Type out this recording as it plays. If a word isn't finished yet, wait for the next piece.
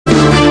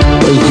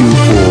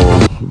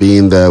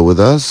being there with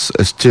us.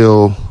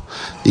 Still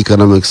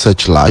Economic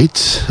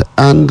Searchlight,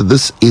 and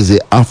this is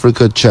the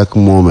Africa Check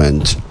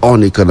moment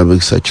on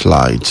Economic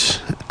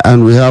Searchlight.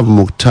 And we have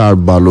Mukhtar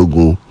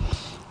Balogun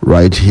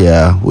right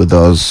here with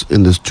us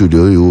in the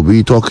studio. He will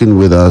be talking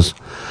with us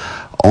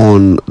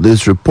on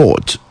this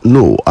report.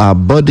 No, our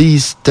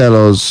bodies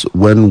tell us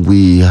when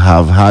we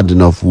have had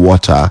enough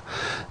water.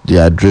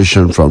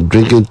 Dehydration from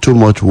drinking too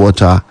much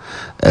water,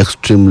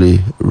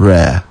 extremely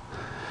rare.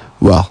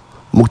 Well,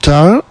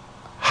 Mukhtar,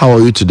 how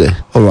are you today?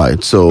 All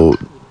right, so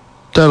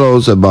tell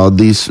us about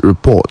this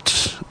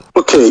report.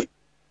 Okay,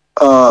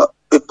 a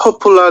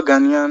popular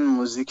Ghanaian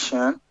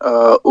musician,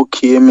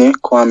 Okieme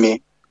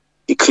Kwame,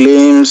 he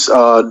claims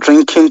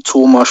drinking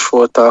too much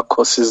water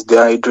causes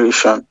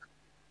dehydration.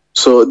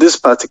 So this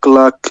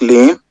particular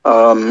claim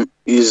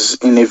is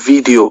in a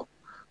video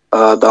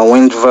that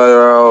went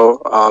viral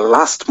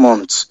last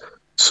month.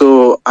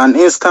 So an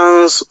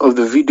instance of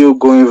the video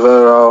going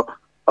viral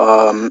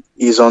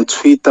is on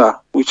Twitter,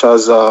 which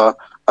has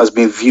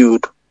been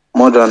viewed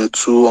more than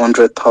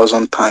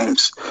 200,000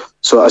 times.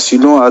 So as you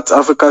know, at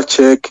Africa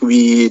Check,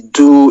 we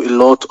do a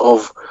lot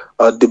of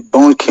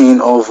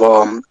debunking of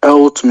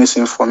health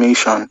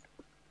misinformation.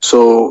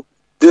 So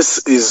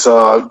this is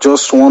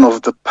just one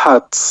of the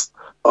parts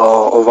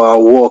of our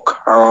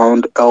work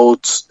around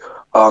health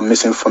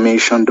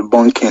misinformation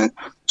debunking.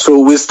 So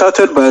we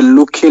started by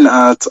looking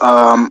at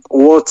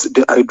what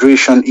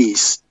dehydration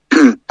is.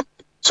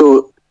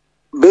 So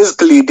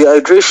basically,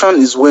 dehydration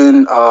is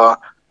when our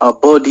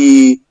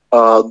body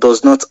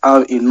does not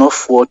have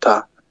enough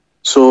water.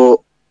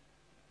 So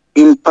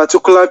in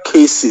particular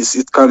cases,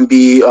 it can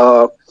be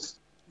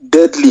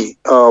deadly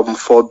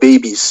for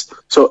babies.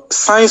 So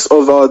signs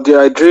of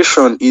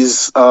dehydration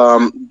is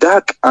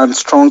dark and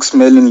strong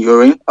smelling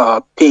urine,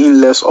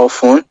 peeing less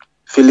often,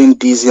 feeling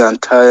dizzy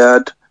and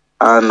tired,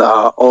 and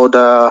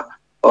other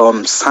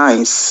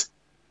signs.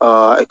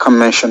 I can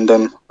mention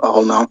them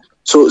all now.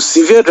 So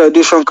severe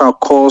dehydration can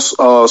cause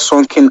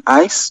sunken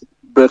eyes,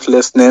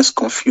 breathlessness,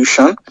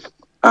 confusion,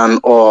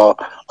 and other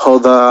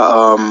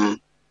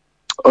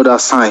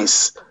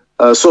signs.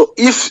 So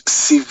if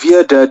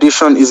severe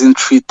dehydration isn't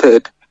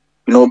treated,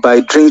 by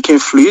drinking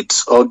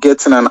fluids or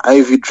getting an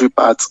IV drip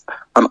at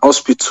an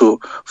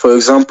hospital, for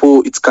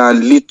example, it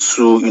can lead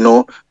to,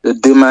 the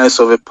demise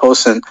of a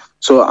person.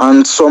 So,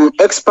 and some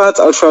experts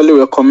actually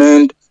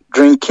recommend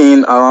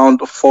drinking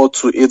around 4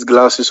 to 8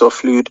 glasses of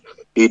fluid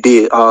a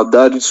day.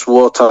 That is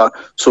water.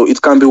 So it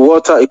can be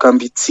water, it can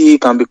be tea,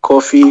 it can be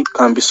coffee, it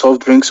can be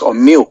soft drinks or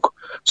milk.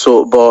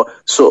 So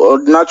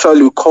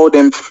naturally we call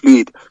them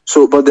fluid.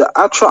 So, but the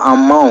actual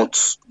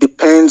amount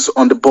depends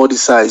on the body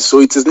size. So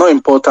it is not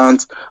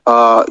important.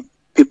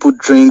 People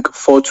drink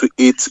 4 to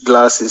 8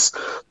 glasses.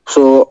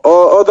 So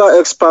other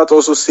experts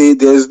also say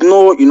there's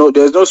no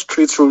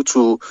strict rule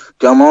to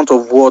the amount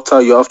of water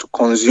you have to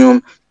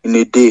consume in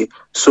a day.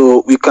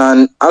 So we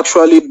can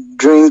actually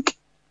drink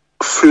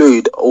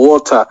fluid,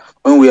 water,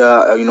 when we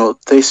are,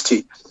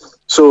 thirsty.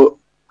 So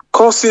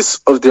causes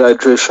of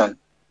dehydration.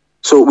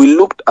 So we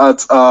looked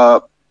at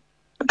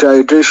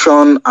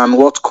dehydration and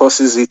what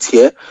causes it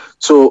here.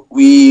 So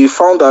we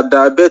found that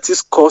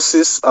diabetes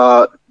causes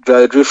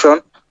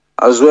dehydration,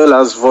 as well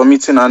as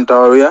vomiting and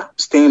diarrhea,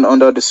 staying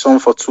under the sun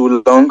for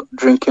too long,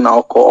 drinking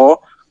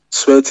alcohol,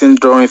 sweating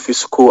during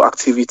physical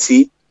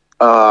activity.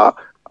 A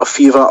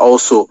fever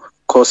also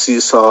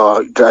causes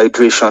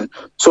dehydration.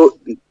 So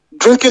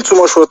drinking too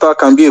much water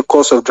can be a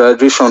cause of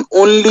dehydration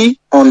only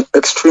on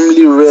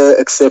extremely rare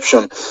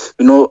exception.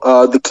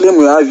 The claim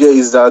we have here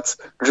is that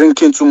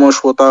drinking too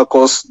much water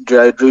causes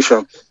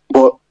dehydration.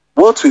 But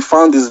what we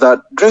found is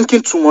that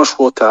drinking too much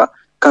water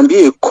can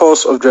be a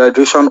cause of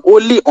dehydration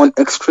only on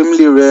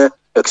extremely rare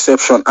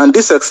exception. And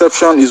this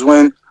exception is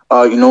when,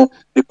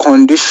 the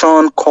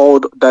condition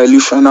called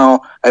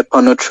dilutional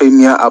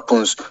hyponatremia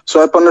happens.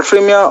 So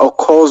hyponatremia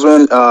occurs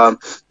when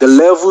the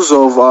levels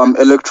of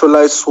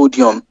electrolyte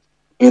sodium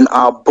in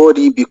our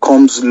body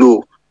becomes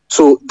low.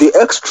 So the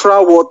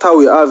extra water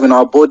we have in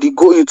our body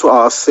go into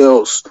our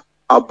cells,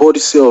 our body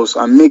cells,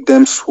 and make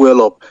them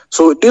swell up.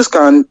 So this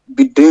can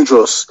be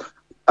dangerous,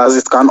 as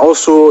it can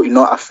also,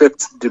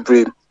 affect the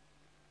brain.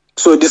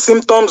 So the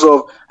symptoms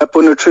of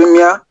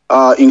hyponatremia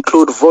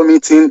include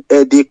vomiting,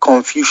 headache,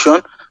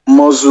 confusion,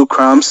 muscle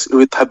cramps,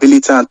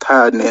 irritability, and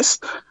tiredness.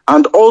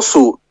 And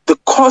also the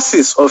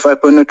causes of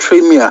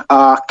hyponatremia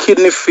are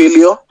kidney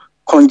failure,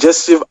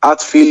 congestive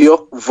heart failure,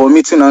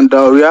 vomiting and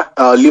diarrhea,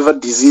 liver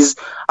disease,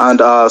 and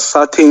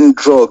certain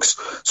drugs.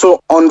 So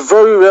on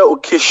very rare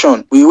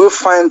occasion, we will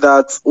find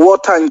that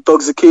water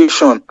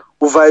intoxication,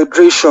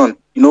 overhydration,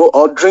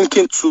 or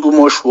drinking too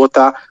much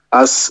water,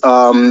 as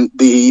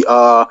the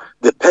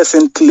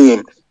person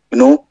claim,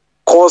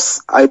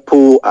 cause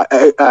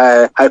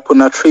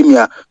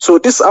hyponatremia. So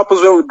this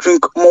happens when we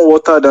drink more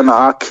water than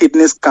our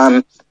kidneys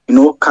can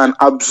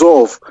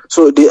absorb.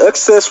 So the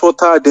excess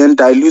water then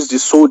dilutes the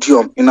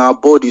sodium in our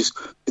bodies.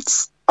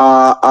 It's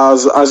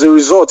as a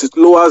result, it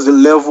lowers the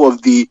level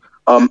of the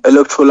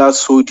electrolyte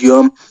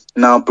sodium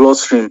in our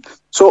bloodstream.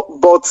 So,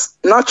 but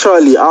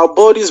naturally, our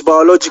bodies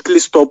biologically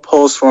stop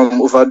us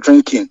from over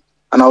drinking.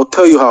 And I'll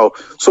tell you how.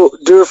 So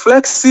the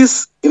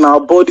reflexes in our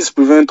bodies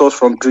prevent us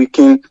from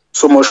drinking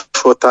so much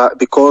water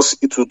because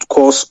it would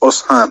cause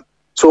us harm.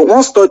 So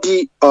one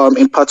study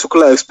in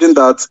particular explained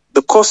that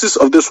the causes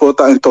of this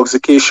water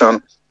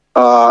intoxication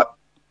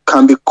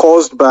can be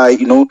caused by,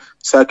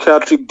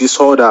 psychiatric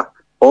disorder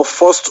or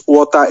forced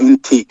water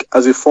intake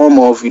as a form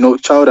of,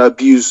 child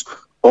abuse,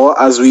 or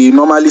as we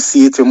normally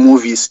see it in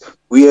movies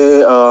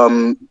where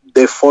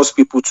they force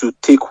people to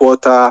take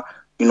water,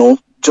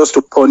 just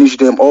to punish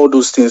them, all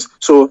those things.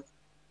 So,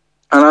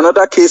 and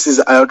another case is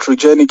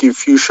iatrogenic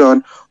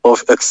infusion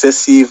of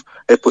excessive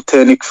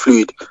hypotonic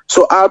fluid.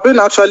 So our brain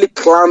actually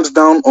clamps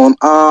down on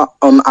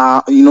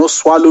our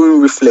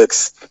swallowing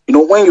reflex.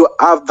 When you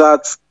have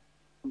that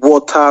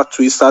water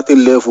to a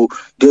certain level,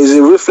 there is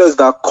a reflex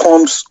that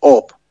comes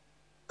up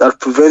that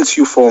prevents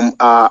you from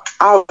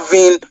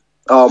having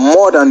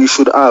more than you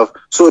should have.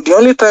 So the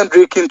only time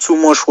drinking too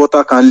much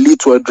water can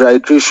lead to a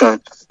dehydration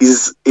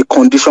is a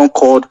condition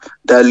called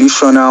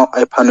dilutional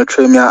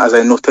hyponatremia, as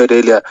I noted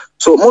earlier.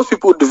 So most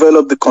people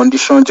develop the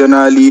condition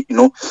generally,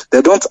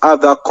 they don't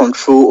have that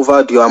control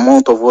over the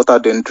amount of water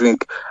they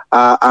drink.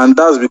 And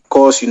that's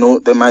because,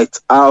 they might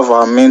have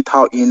a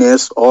mental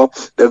illness, or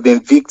they've been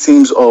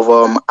victims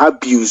of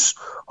abuse,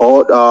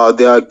 or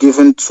they are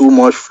given too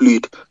much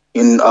fluid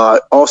in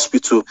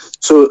hospital.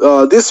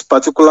 So this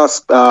particular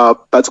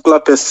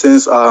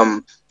person's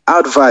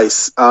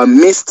advice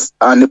missed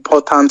an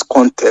important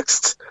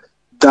context,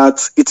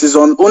 that it is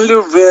on only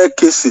rare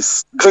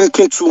cases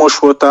drinking too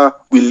much water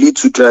will lead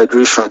to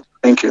dehydration.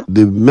 Thank you.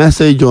 The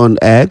message on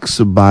X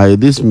by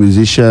this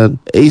musician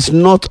is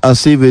not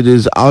as if it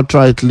is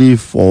outrightly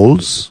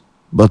false,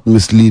 but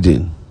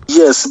misleading.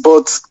 Yes,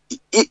 but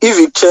if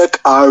you check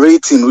our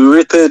rating, we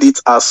rated it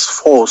as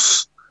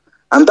false.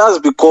 And that's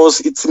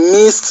because it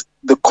missed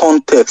the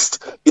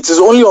context. It is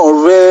only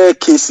on rare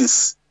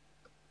cases.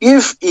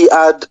 If he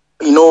had,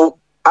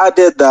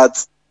 added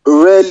that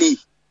rarely,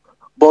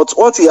 but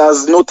what he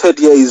has noted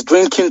here is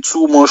drinking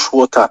too much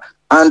water.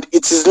 And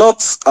it is not,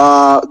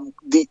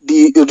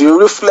 the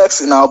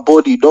reflex in our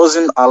body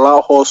doesn't allow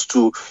us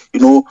to,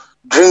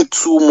 drink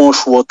too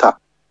much water.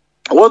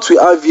 What we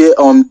have here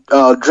on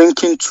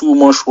drinking too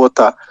much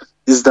water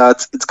is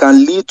that it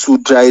can lead to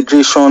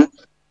dehydration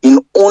in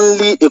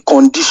only a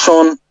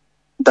condition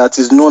that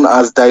is known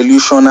as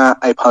dilutional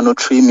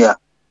hyponatremia.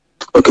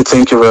 Okay,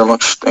 thank you very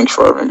much. Thank you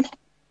for having me.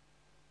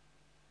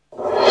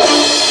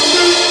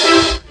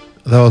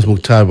 That was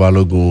Mukhtar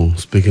Balogun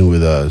speaking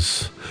with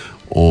us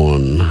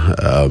on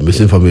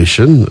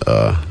misinformation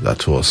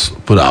that was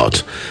put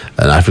out.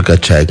 And Africa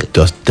Check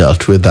just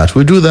dealt with that.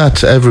 We do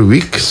that every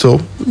week, so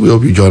we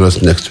hope you join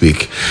us next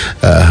week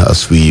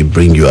as we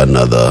bring you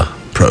another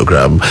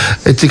program.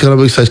 It's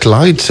Economic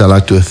Searchlight. I'd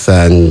like to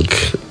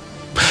thank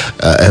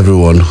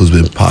everyone who's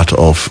been part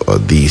of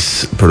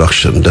this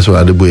production. That's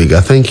what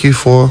Adebuega. Thank you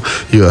for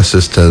your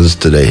assistance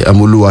today.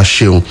 Amulu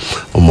Ashion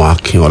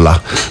Omakinola.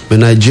 May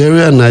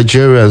Nigeria and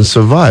Nigerians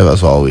survive,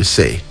 as I always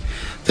say.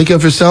 Take care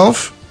of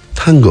yourself.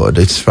 Thank God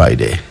it's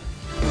Friday.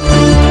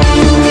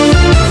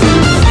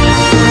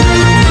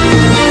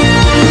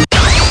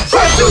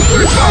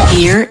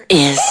 Here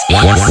is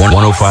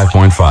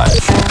 105.5.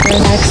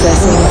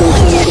 Accessing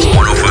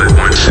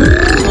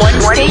 105.5.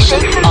 One station,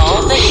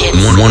 all the hits.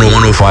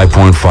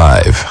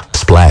 105.5.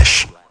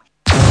 Splash.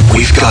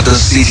 We've got the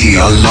city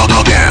on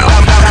lockdown.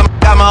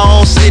 Got my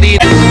own city.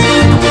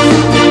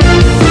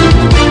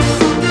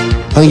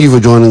 Thank you for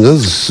joining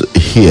us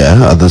here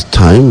at this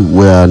time.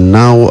 We are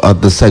now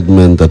at the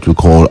segment that we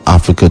call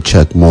Africa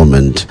Check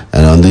Moment.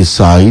 And on this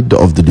side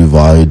of the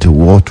divide,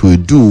 what we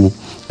do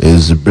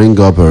is bring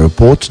up a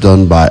report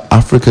done by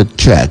Africa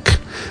Check.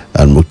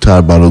 And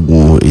Mukhtar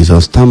Balogun is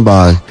on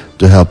standby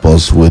to help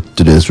us with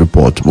today's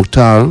report.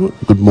 Mukhtar,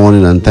 good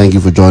morning and thank you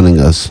for joining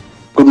us.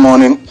 Good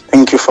morning.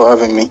 Thank you for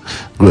having me.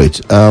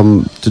 Great.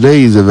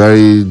 Today is a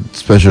very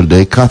special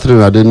day. Catherine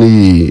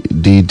Adeni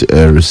did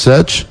a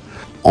research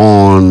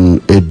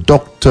on a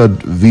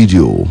doctored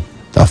video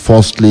that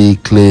falsely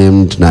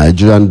claimed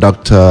Nigerian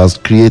doctors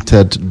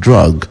created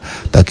drug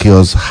that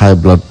cures high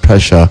blood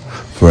pressure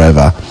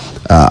forever.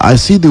 I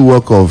see the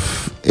work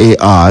of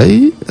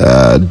AI,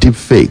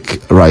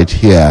 deepfake right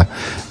here,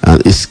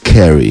 and it's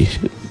scary.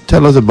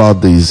 Tell us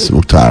about this,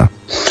 Mukhtar.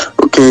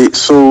 Okay,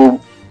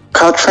 so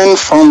Catherine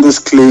found this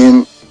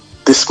claim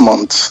this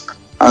month,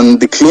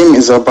 and the claim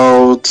is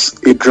about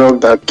a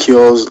drug that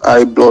cures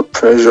high blood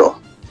pressure.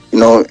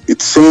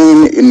 It's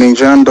saying a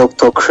Nigerian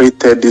doctor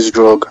created this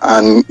drug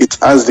and it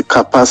has the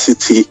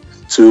capacity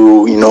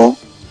to,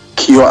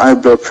 cure high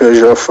blood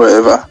pressure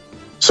forever.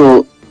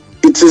 So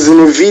it is in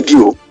a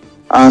video,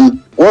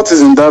 and what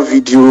is in that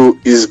video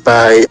is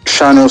by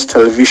Channels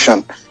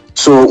Television.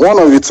 So one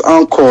of its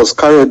anchors,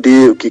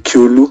 Kayode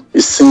Okikiolu,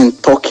 is seen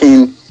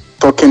talking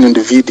in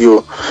the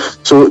video.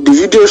 So the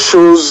video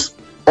shows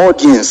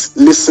audience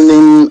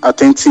listening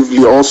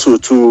attentively also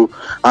to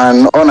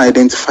an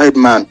unidentified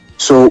man.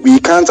 So we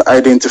can't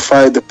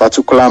identify the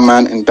particular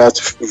man in that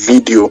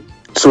video.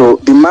 So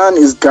the man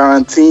is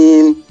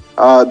guaranteeing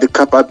the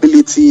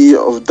capability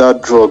of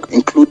that drug,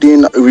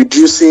 including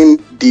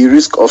reducing the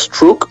risk of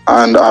stroke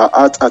and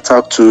heart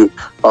attack to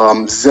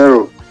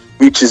 0,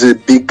 which is a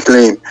big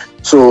claim.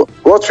 So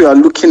what we are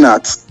looking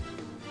at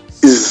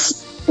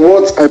is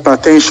what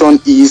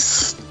hypertension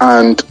is,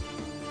 and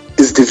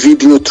is the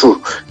video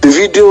too. The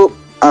video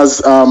has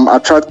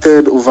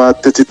attracted over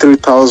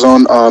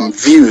 33,000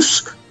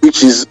 views,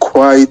 which is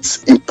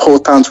quite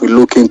important we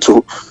look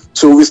into.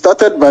 So we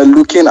started by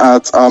looking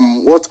at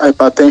what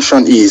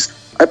hypertension is.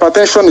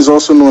 Hypertension is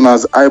also known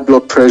as high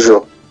blood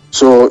pressure.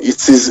 So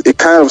it is a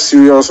kind of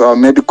serious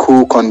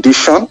medical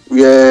condition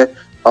where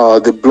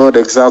the blood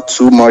exerts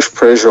too much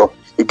pressure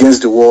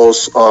against the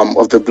walls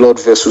of the blood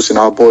vessels in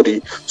our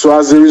body. So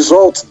as a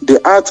result,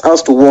 the heart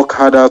has to work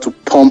harder to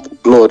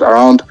pump blood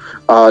around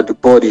the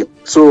body.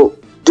 So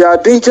there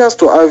are dangers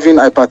to having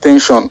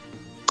hypertension,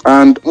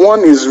 and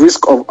one is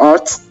risk of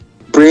heart,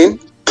 brain,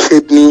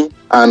 kidney,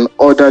 and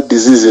other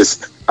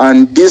diseases.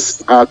 And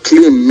these are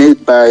claims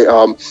made by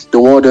the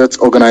World Health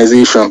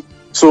Organization.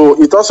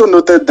 So it also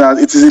noted that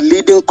it is a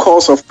leading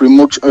cause of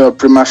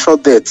premature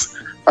death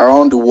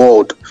around the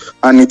world,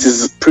 and it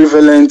is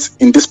prevalent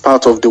in this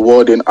part of the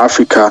world in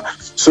Africa.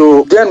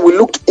 So then we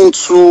looked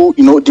into,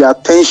 the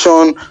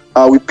attention.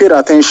 We paid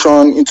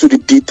attention into the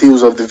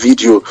details of the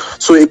video.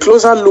 So a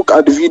closer look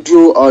at the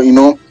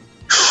video,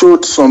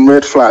 showed some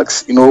red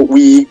flags.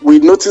 We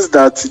noticed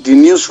that the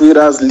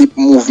newsreader's lip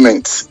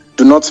movements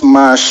do not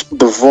match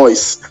the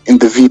voice in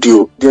the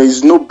video. There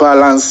is no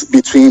balance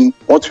between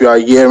what we are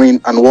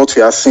hearing and what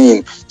we are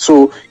seeing.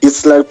 So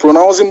it's like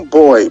pronouncing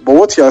boy, but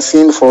what you are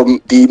seeing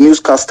from the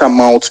newscaster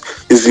mouth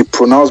is the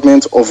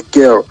pronouncement of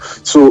girl.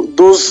 So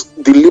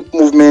the lip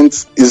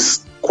movement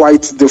is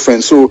quite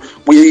different. So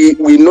we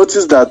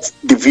noticed that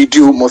the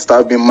video must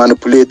have been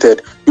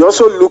manipulated. We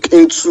also look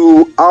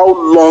into how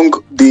long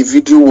the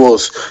video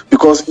was,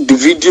 because the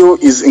video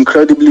is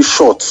incredibly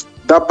short.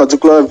 That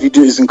particular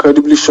video is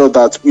incredibly short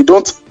that we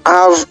don't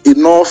have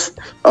enough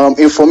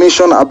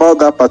information about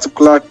that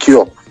particular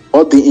cure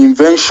or the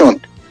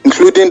invention,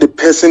 including the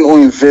person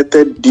who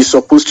invented the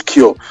supposed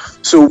cure.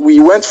 So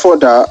we went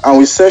further and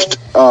we searched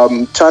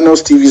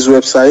Channels TV's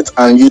website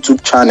and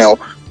YouTube channel.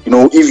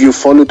 If you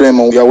follow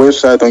them on their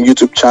website and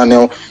YouTube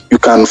channel, you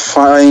can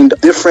find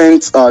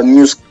different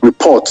news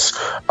reports.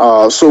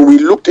 So we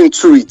looked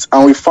into it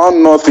and we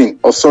found nothing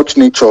of such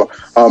nature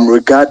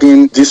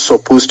regarding this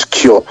supposed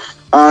cure.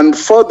 And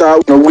further,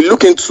 we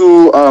look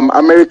into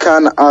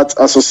American Heart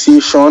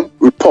Association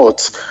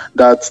reports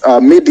that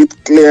made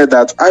it clear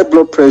that high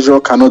blood pressure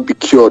cannot be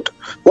cured.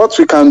 What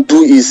we can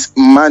do is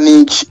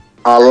manage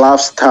our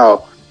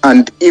lifestyle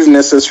and, if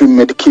necessary,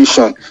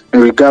 medication in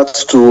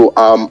regards to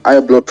high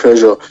blood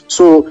pressure.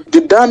 So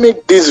the damage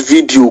this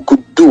video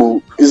could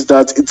do is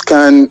that it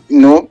can,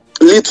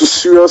 lead to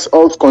serious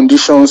health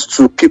conditions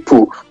to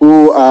people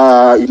who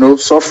are,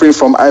 suffering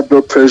from high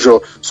blood pressure.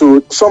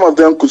 So some of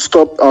them could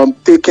stop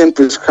taking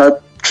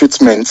prescribed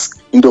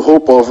treatments in the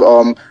hope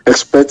of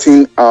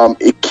expecting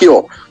a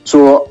cure.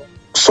 So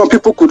some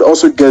people could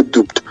also get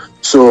duped.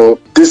 So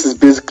this is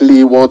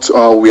basically what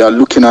we are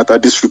looking at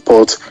this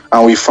report,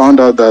 and we found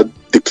out that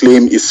the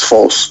claim is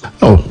false.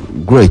 Oh,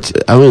 great.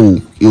 I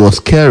mean, it was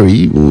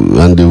scary,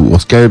 and it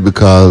was scary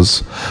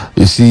because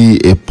you see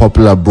a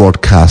popular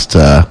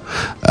broadcaster,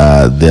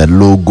 their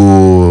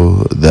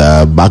logo,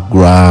 their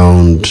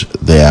background,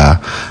 their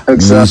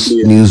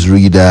news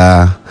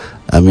reader.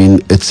 I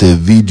mean, it's a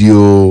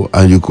video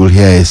and you could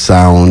hear a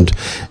sound.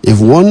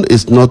 If one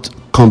is not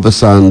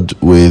conversant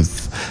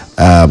with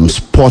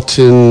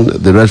spotting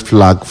the red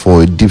flag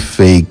for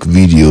deepfake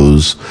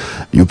videos,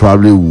 you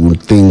probably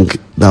would think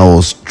that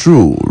was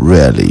true,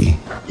 really.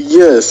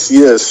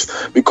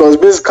 Yes, because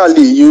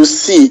basically you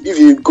see, if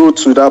you go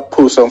to that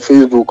post on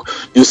Facebook,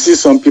 you see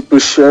some people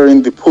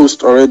sharing the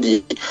post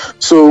already.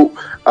 So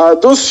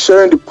those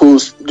sharing the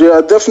post, there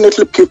are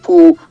definitely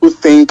people who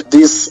think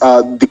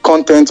the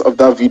content of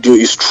that video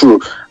is true,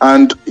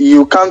 and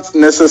you can't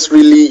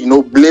necessarily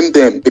blame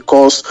them,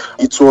 because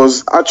it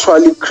was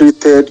actually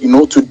created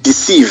to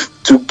deceive,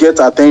 to get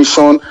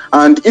attention.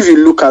 And if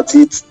you look at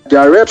it, there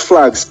are red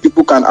flags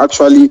people can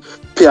actually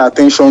pay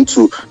attention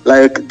to,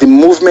 like the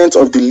movement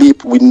of the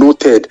lip we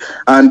noted,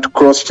 and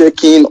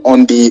cross-checking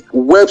on the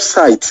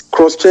website,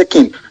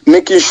 cross-checking,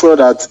 making sure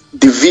that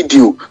the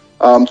video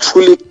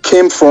truly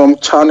came from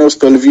Channels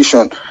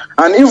Television.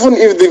 And even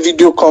if the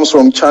video comes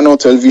from Channel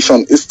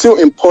Television, it's still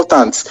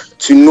important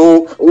to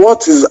know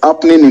what is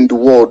happening in the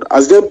world.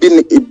 Has there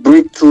been a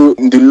breakthrough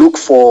in the look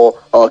for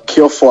a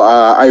cure for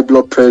high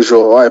blood pressure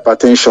or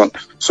hypertension?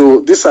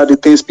 So these are the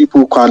things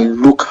people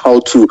can look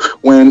out to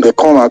when they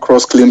come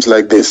across claims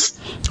like this.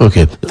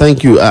 Okay,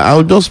 thank you.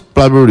 I'll just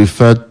probably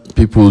refer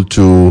people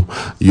to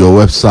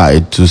your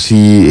website to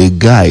see a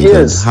guide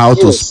on how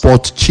to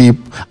spot cheap,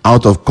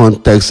 out of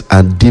context,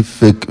 and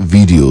deepfake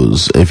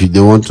videos if they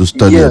want to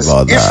study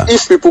about that.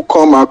 If people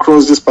come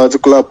across this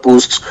particular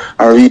post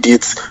and read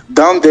it,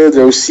 down there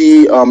they'll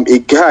see a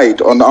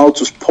guide on how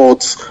to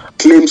spot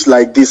claims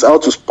like this, how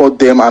to spot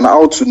them, and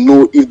how to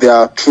know if they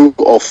are true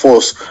or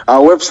false.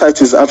 Our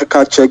website is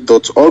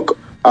africacheck.org.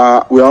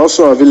 We are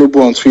also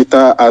available on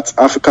Twitter at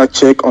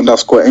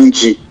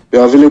africacheck_NG. We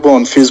are available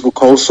on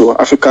Facebook also,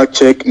 Africa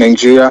Check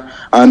Nigeria,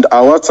 and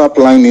our WhatsApp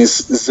line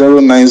is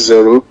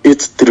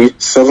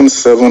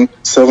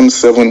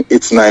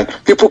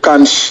 09083777789. People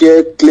can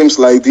share claims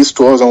like this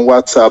to us on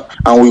WhatsApp,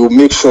 and we will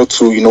make sure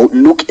to,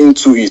 look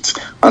into it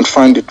and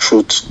find the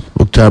truth.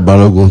 Mukhtar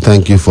Balogun,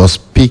 thank you for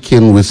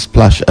speaking with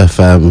Splash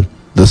FM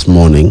this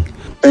morning.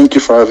 Thank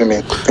you for having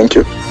me. Thank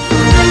you.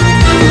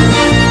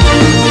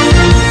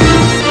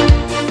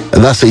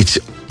 And that's it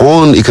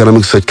on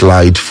Economic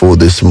Satellite for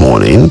this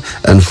morning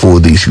and for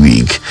this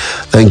week.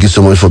 Thank you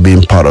so much for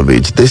being part of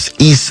it. This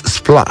is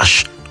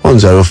Splash on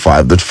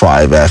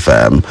 105.5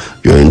 FM,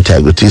 your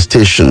integrity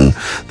station.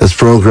 This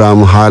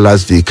program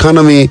highlights the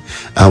economy,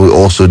 and we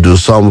also do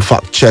some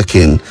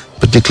fact-checking,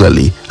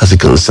 particularly as it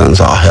concerns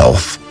our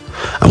health.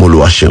 I'm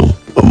Oluwaseun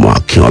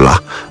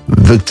Omoakinola.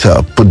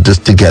 Victor put this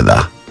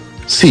together.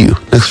 See you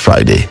next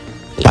Friday.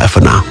 Bye for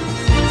now.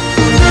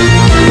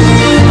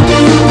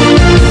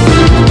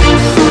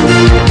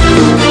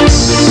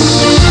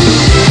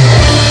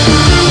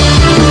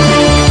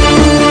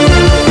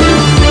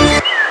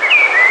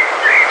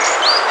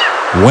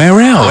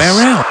 Where else?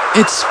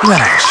 It's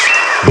Splash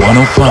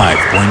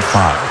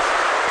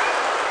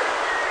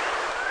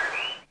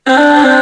 105.5.